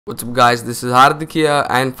What's up guys, this is Hardik here,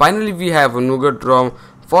 and finally we have a Nougat ROM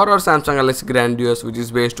for our Samsung Galaxy Grandiose, which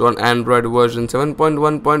is based on Android version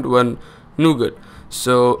 7.1.1 Nougat.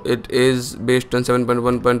 So it is based on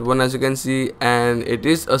 7.1.1 as you can see, and it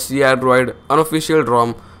is a crDroid unofficial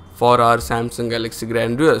ROM for our Samsung Galaxy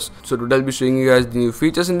Grandiose. So today I'll be showing you guys the new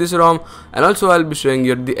features in this ROM, and also I'll be showing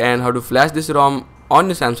you at the end how to flash this ROM on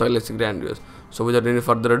the Samsung Galaxy Grandiose. So without any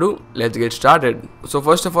further ado, let's get started. So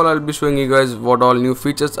first of all, I'll be showing you guys what all new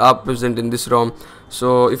features are present in this ROM.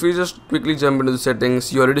 So if you just quickly jump into the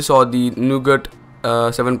settings, you already saw the Nougat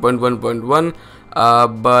 7.1.1,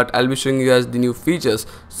 but I'll be showing you guys the new features.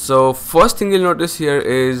 So first thing you'll notice here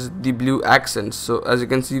is the blue accents. So as you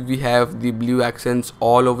can see, we have the blue accents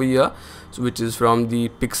all over here, so which is from the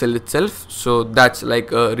pixel itself. So that's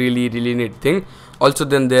like a really neat thing. Also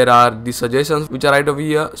then there are the suggestions which are right over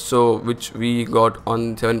here, so which we got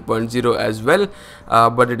on 7.0 as well,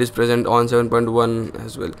 but it is present on 7.1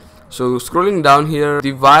 as well. So scrolling down here,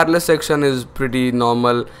 the wireless section is pretty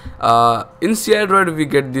normal. In crDroid we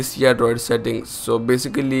get the crDroid settings. So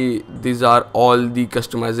basically these are all the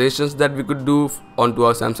customizations that we could do onto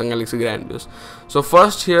our Samsung Galaxy Grandiose. So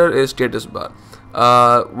first here is status bar.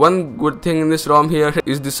 One good thing in this ROM here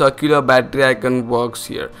is the circular battery icon works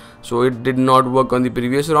here. So it did not work on the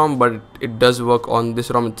previous ROM, but it does work on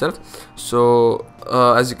this ROM itself. So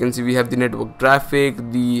as you can see, we have the network traffic,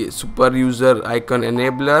 the super user icon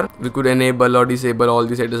enabler. We could enable or disable all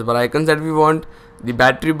the status bar icons that we want. The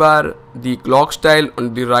battery bar, the clock style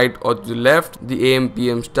on the right or to the left, the AM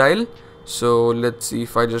PM style. So let's see,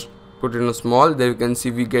 if I just put in a small, there you can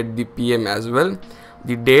see we get the PM as well.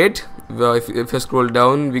 The date, if you scroll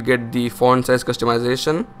down, we get the font size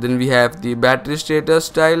customization. Then we have the battery status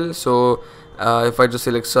style. So if I just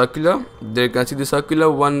select circular, there you can see the circular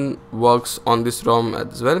one works on this ROM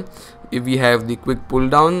as well. If we have the quick pull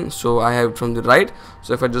down, so I have it from the right,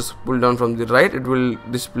 so if I just pull down from the right, it will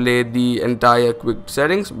display the entire quick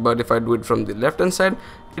settings, but if I do it from the left hand side,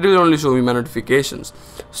 it will only show me my notifications.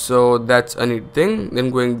 So that's a neat thing. Then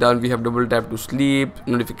going down, we have double tap to sleep,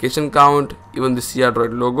 notification count, even the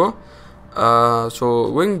crDroid logo.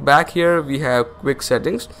 So going back here, we have quick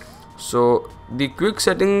settings. So the quick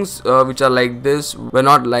settings which are like this were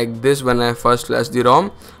not like this when I first flashed the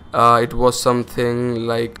ROM. It was something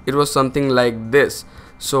like this.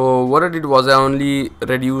 So what I did was I only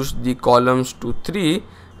reduced the columns to 3,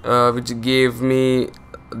 which gave me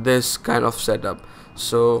this kind of setup.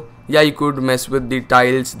 So yeah, you could mess with the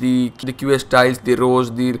tiles, the QS tiles, the rows,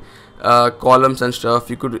 the columns and stuff.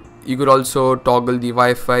 You could also toggle the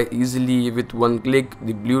Wi-Fi easily with one click,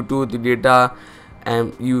 the Bluetooth, the data,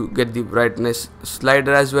 and you get the brightness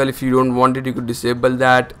slider as well. If you don't want it, you could disable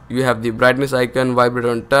that. You have the brightness icon, vibrate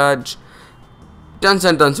on touch, tons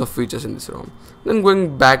and tons of features in this ROM. Then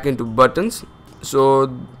going back into buttons,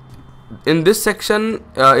 so in this section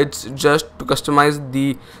it's just to customize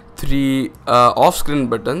the 3 off-screen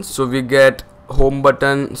buttons. So we get home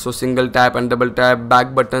button, so single tap and double tap,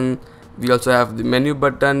 back button. We also have the menu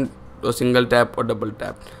button, so single tap or double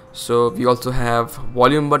tap. So we also have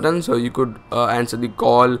volume button, so you could answer the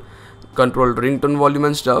call, control ringtone volume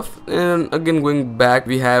and stuff. And again going back,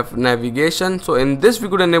 we have navigation. So in this we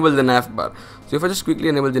could enable the nav bar. So if I just quickly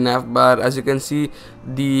enable the nav bar, as you can see,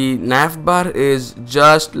 the nav bar is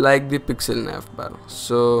just like the pixel nav bar.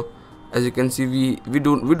 So as you can see, we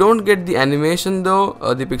don't get the animation though,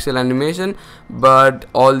 the pixel animation, but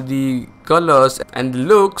all the colors and the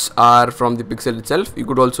looks are from the pixel itself. You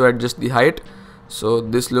could also adjust the height. So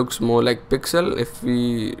this looks more like pixel. If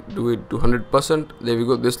we do it to 100%, there we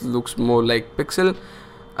go, this looks more like pixel.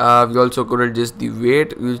 We also could adjust the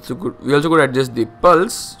weight. We also could adjust the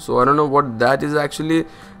pulse. So I don't know what that is actually,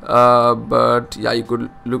 but yeah, you could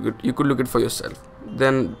look it for yourself.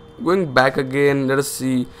 Then going back again, let us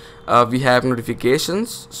see, we have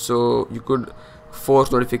notifications. So you could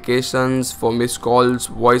force notifications for missed calls,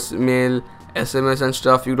 voicemail, SMS and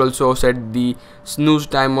stuff. You'd also set the snooze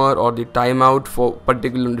timer or the timeout for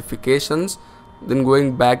particular notifications. Then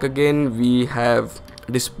going back again, we have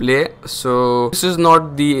display. So this is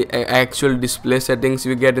not the actual display settings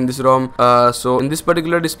we get in this ROM. So in this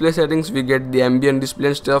particular display settings, we get the ambient display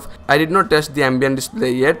and stuff. I did not test the ambient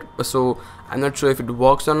display yet, so I'm not sure if it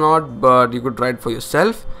works or not, but you could try it for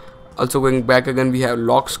yourself. Also going back again, we have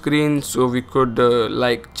lock screen, so we could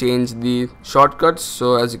like change the shortcuts.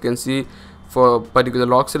 So as you can see, for particular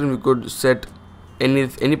lock screen, we could set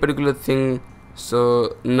any particular thing.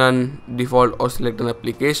 So none, default, or select an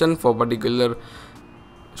application for particular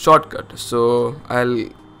shortcut. So I'll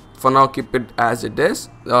for now keep it as it is.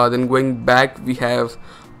 Then going back, we have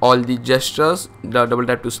all the gestures, the double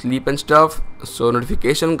tap to sleep and stuff. So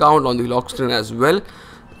notification count on the lock screen as well.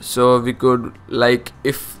 so we could, like,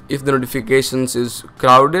 if the notifications is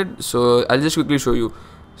crowded, so I'll just quickly show you.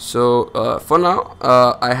 So for now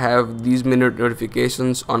I have these many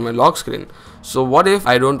notifications on my lock screen. So what if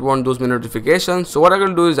I don't want those many notifications? So what I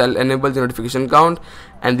will do is I'll enable the notification count,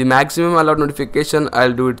 and the maximum allowed notification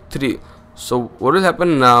I'll do it 3. So what will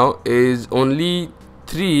happen now is only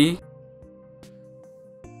 3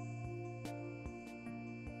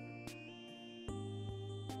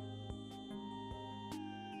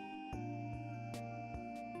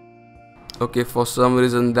 okay, for some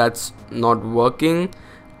reason that's not working,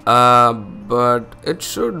 but it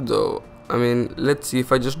should though. I mean, let's see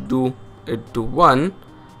if I just do it to 1,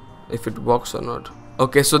 if it works or not.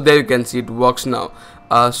 Okay, so there you can see it works now.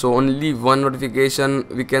 So only one notification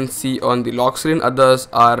we can see on the lock screen, others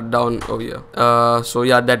are down over here. So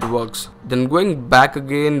yeah, that works. Then going back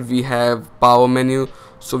again, we have power menu.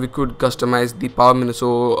 So we could customize the power menu.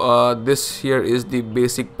 So this here is the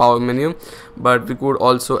basic power menu, but we could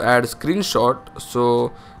also add screenshot,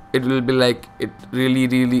 so it will be like it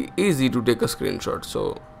really easy to take a screenshot.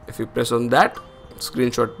 So if you press on that,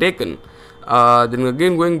 screenshot taken. Then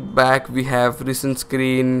again going back, we have recent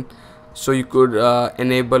screen. So you could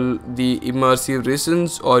enable the immersive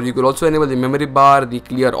recents, or you could also enable the memory bar, the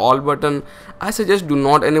clear all button. I suggest do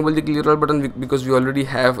not enable the clear all button because we already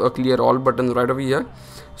have a clear all button right over here.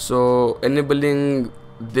 So enabling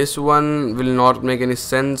this one will not make any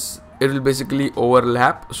sense. It will basically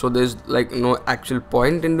overlap, so there's like no actual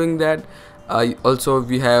point in doing that. Also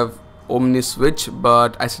we have omni switch,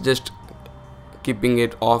 but I suggest keeping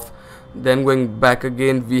it off. Then going back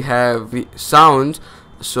again, we have the sounds.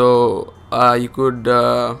 So you could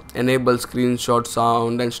enable screenshot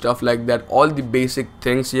sound and stuff like that, all the basic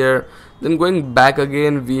things here. Then going back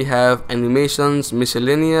again, we have animations,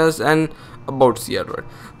 miscellaneous, and about crDroid.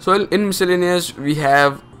 So in miscellaneous, we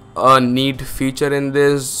have a neat feature in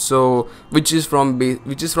this, so which is from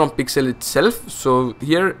Pixel itself. So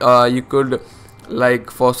here you could,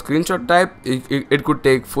 like, for screenshot type, it could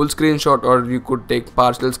take full screenshot, or you could take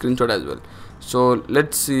partial screenshot as well. So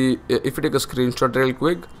let's see if we take a screenshot real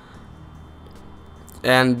quick,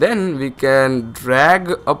 and then we can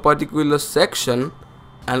drag a particular section,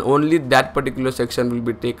 and only that particular section will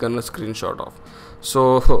be taken a screenshot of.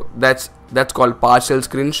 So that's called partial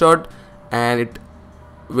screenshot, and it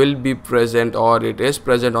will be present, or it is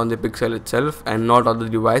present on the Pixel itself and not on the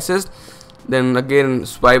devices. Then again,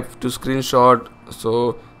 swipe to screenshot.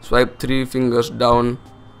 So swipe 3 fingers down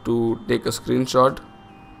to take a screenshot.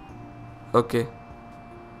 Okay,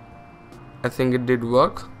 I think it did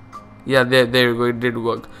work. Yeah, there you go, it did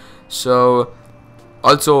work. So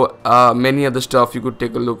also many other stuff you could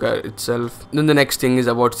take a look at itself. Then the next thing is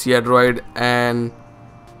about crDroid, and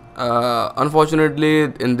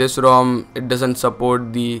unfortunately in this ROM it doesn't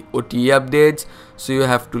support the OTA updates, so you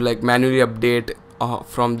have to like manually update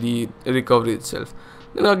from the recovery itself.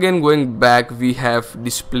 Then again going back, we have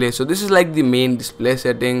display. So this is like the main display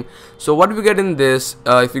setting. So what we get in this,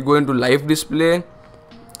 if we go into live display,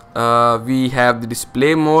 we have the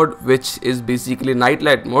display mode, which is basically night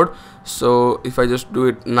light mode. So if I just do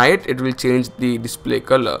it night, it will change the display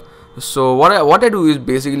color. So what I do is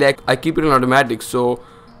basically I keep it in automatic, so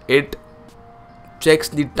it checks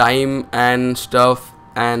the time and stuff,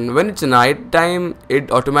 and when it's night time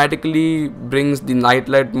it automatically brings the night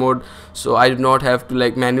light mode, so I do not have to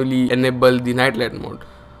like manually enable the night light mode.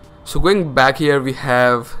 So going back here, we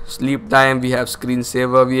have sleep time, we have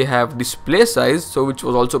screensaver, we have display size, so which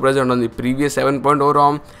was also present on the previous 7.0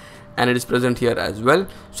 ROM, and it is present here as well.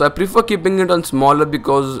 So I prefer keeping it on smaller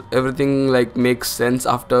because everything like makes sense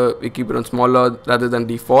after we keep it on smaller rather than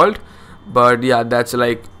default. But yeah, that's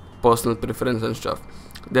like personal preference and stuff.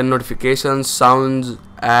 Then notifications, sounds,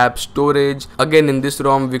 apps, storage. Again in this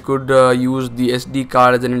ROM we could use the SD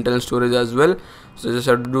card as an internal storage as well. So just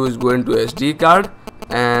have to do is go into SD card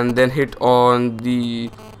and then hit on the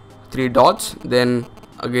 3 dots, then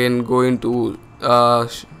again go into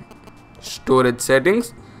storage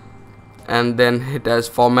settings, and then hit as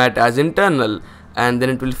format as internal, and then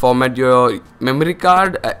it will format your memory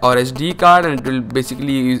card or SD card, and it will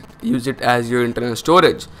basically use it as your internal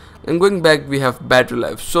storage. And going back, we have battery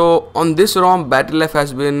life. So on this ROM, battery life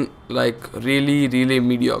has been like really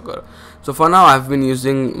mediocre. So for now I've been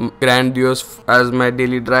using grandiouse as my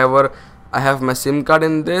daily driver. I have my SIM card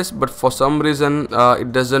in this, but for some reason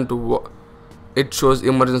it doesn't work. It shows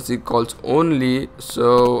emergency calls only,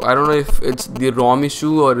 so I don't know if it's the ROM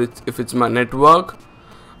issue or if it's my network,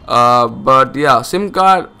 but yeah, SIM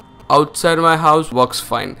card outside my house works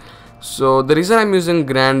fine. So the reason I'm using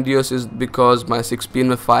Grandiose is because my 6P and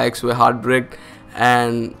my 5X were hard bricked,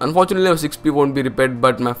 and unfortunately my 6P won't be repaired,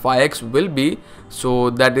 but my 5X will be, so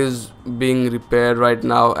that is being repaired right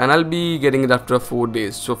now, and I'll be getting it after 4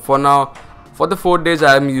 days. So for now, for the 4 days,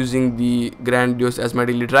 I am using the Grandiose as my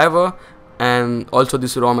daily driver, and also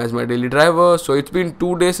this ROM as my daily driver. So it's been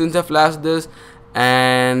 2 days since I flashed this,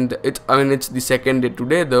 and it's the second day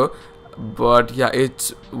today though, but yeah,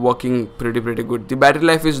 it's working pretty good. The battery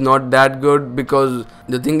life is not that good because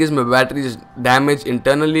the thing is my battery is damaged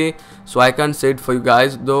internally, so I can't say it for you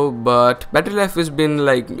guys though, but battery life has been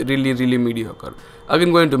like really mediocre.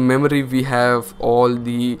 Again, going to memory, we have all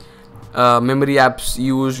the memory apps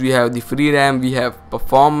used, we have the free RAM, we have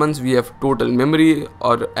performance, we have total memory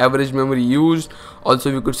or average memory used.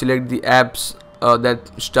 Also we could select the apps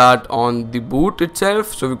that start on the boot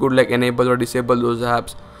itself, so we could like enable or disable those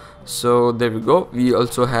apps. So there we go. We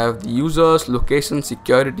also have the users, location,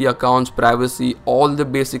 security, accounts, privacy, all the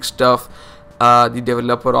basic stuff, the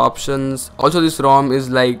developer options. Also this ROM is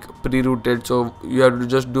like pre-rooted, so you have to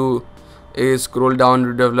just do is scroll down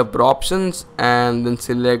to developer options and then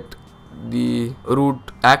select the root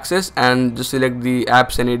access and just select the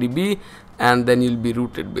apps and ADB, and then you'll be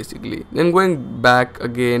rooted basically. Then going back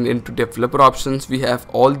again into developer options, we have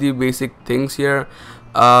all the basic things here.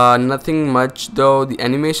 Nothing much though. The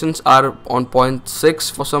animations are on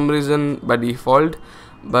 0.6 for some reason by default,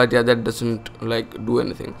 but yeah, that doesn't like do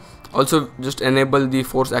anything. Also just enable the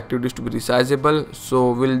force activities to be resizable,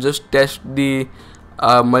 so we'll just test the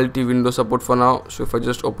multi-window support for now. So if I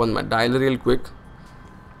just open my dial real quick,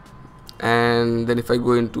 and then if I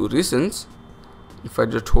go into recents, if I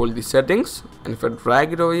just hold the settings and if I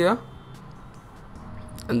drag it over here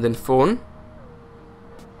and then phone,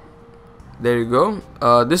 there you go.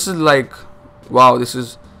 This is like, wow, this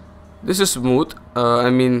is smooth.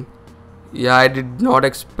 Yeah, I did not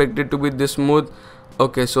expect it to be this smooth.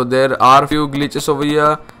 Okay, so there are a few glitches over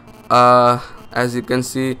here, as you can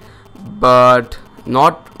see, but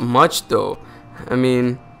not much though.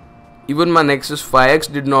 Even my Nexus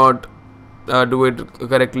 5X did not do it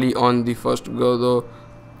correctly on the first go though,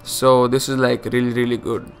 so this is like really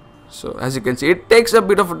good. So as you can see, it takes a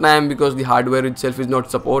bit of a time because the hardware itself is not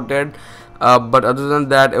supported, but other than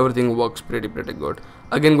that, everything works pretty good.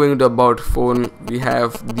 Again, going to about phone, we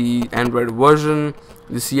have the Android version.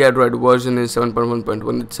 The crDroid version is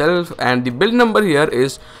 7.1.1 itself, and the build number here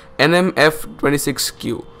is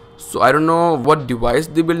NMF26Q. So I don't know what device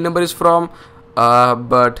the build number is from,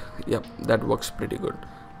 but yeah, that works pretty good.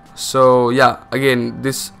 So yeah, again,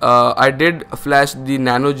 this I did flash the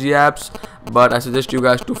nano G apps, but I suggest you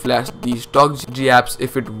guys to flash the stock G apps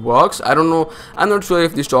if it works. I don't know, I'm not sure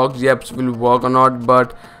if the stock G apps will work or not,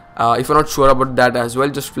 but if you're not sure about that as well,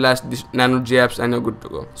 just flash the nano G apps and you're good to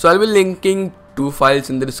go. So I'll be linking 2 files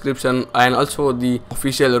in the description and also the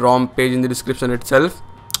official ROM page in the description itself.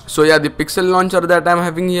 So yeah, the pixel launcher that I'm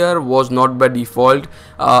having here was not by default.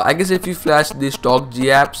 I guess if you flash the stock G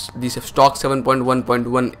apps, the stock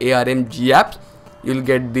 7.1.1 ARM G apps, you'll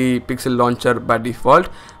get the pixel launcher by default.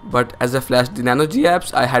 But as I flashed the nano G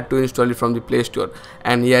apps, I had to install it from the Play Store.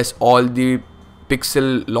 And yes, all the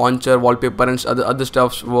pixel launcher, wallpaper and other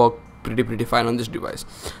stuffs work pretty fine on this device.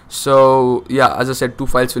 So yeah, as I said, 2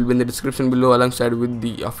 files will be in the description below alongside with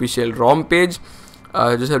the official ROM page.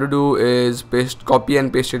 Just have to do is copy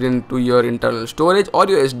and paste it into your internal storage or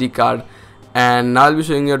your SD card, and now I'll be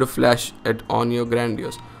showing you how to flash it on your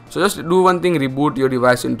Grandiose. So just do one thing, reboot your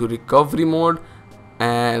device into recovery mode,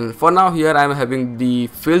 and for now here I'm having the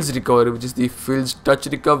Fizz recovery, which is the Fizz touch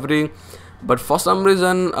recovery, but for some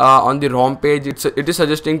reason on the ROM page it is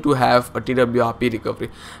suggesting to have a TWRP recovery,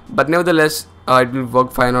 but nevertheless it will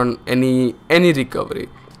work fine on any recovery.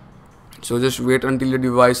 So just wait until your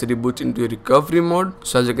device reboots into your recovery mode.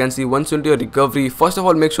 So as you can see, once into your recovery, first of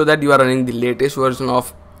all make sure that you are running the latest version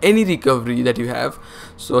of any recovery that you have.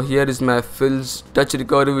 So here is my Fizz touch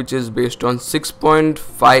recovery, which is based on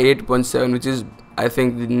 6.58.7, which is I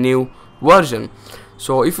think the new version.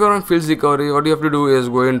 So if you're on Fizz recovery, what you have to do is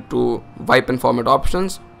go into wipe and format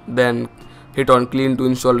options, then hit on clean to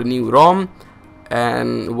install a new ROM,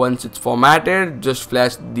 and once it's formatted, just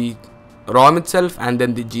flash the ROM itself and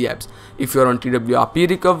then the G apps. If you're on TWRP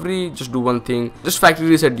recovery, just do one thing, just factory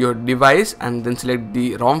reset your device and then select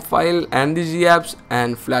the ROM file and the G apps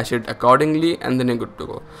and flash it accordingly, and then you're good to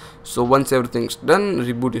go. So once everything's done,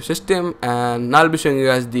 reboot your system, and now I'll be showing you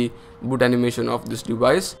guys the boot animation of this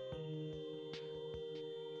device.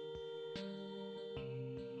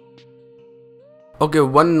 Okay,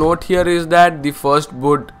 one note here is that the first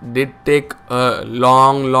boot did take a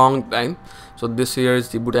long time. So this here is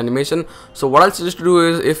the boot animation. So what I'll suggest to do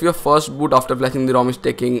is, if your first boot after flashing the ROM is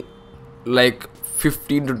taking like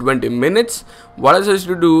 15 to 20 minutes. What I suggest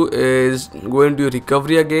you to do is go into your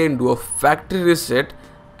recovery again, do a factory reset,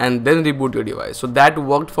 and then reboot your device. So that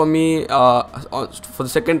worked for me. For the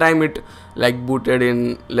second time, it like booted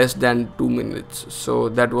in less than 2 minutes. So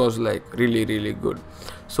that was like really good.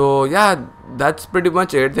 So yeah, that's pretty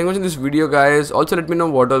much it. Thank you for watching this video, guys. Also let me know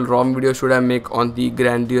what all ROM video should I make on the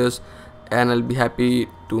Grandiose, and I'll be happy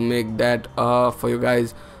to make that for you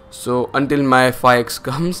guys. So until my 5x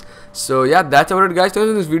comes. So yeah, that's about it, guys. Thank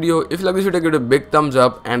you for this video. If you like this video, give it a big thumbs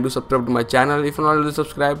up and do subscribe to my channel if you're not already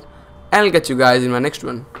subscribed, and I'll catch you guys in my next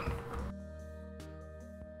one.